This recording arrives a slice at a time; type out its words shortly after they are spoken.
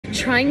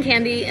trying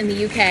candy in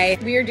the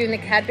UK. We are doing the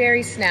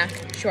Cadbury Snack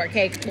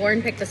Shortcake.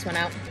 Lauren picked this one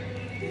out.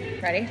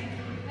 Ready?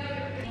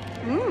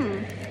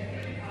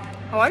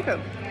 I like it.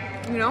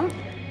 You know?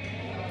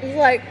 It's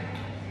like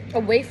a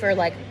wafer,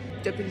 like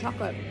Dipped in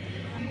chocolate.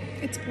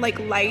 It's like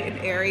light and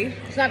airy.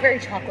 it's not very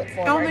chocolate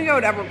forward. I don't think I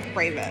would ever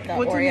crave it. The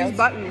What's in Oreos? these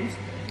buttons?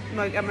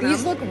 Like M&M's?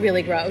 These look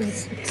really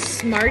gross.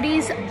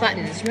 Smarties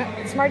buttons.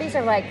 Smarties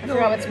are like, I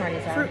forgot what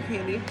Smarties are. Fruit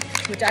candy.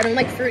 Which I don't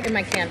like fruit in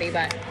my candy,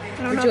 but I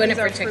don't we're know doing if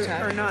it these for are fruit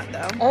TikTok. or not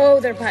though. Oh,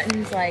 they're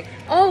buttons like,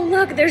 oh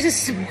look, there's a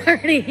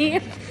Smartie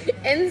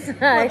inside.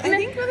 Well, I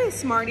think for the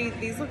Smarties,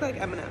 these look like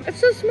M&M's. It's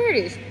so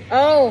Smarties.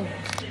 Oh,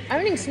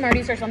 I think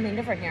Smarties are something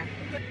different here.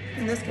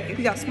 In this case, if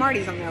you got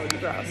Smarties on there, it would be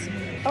gross.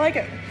 I like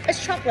it.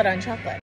 It's chocolate on chocolate.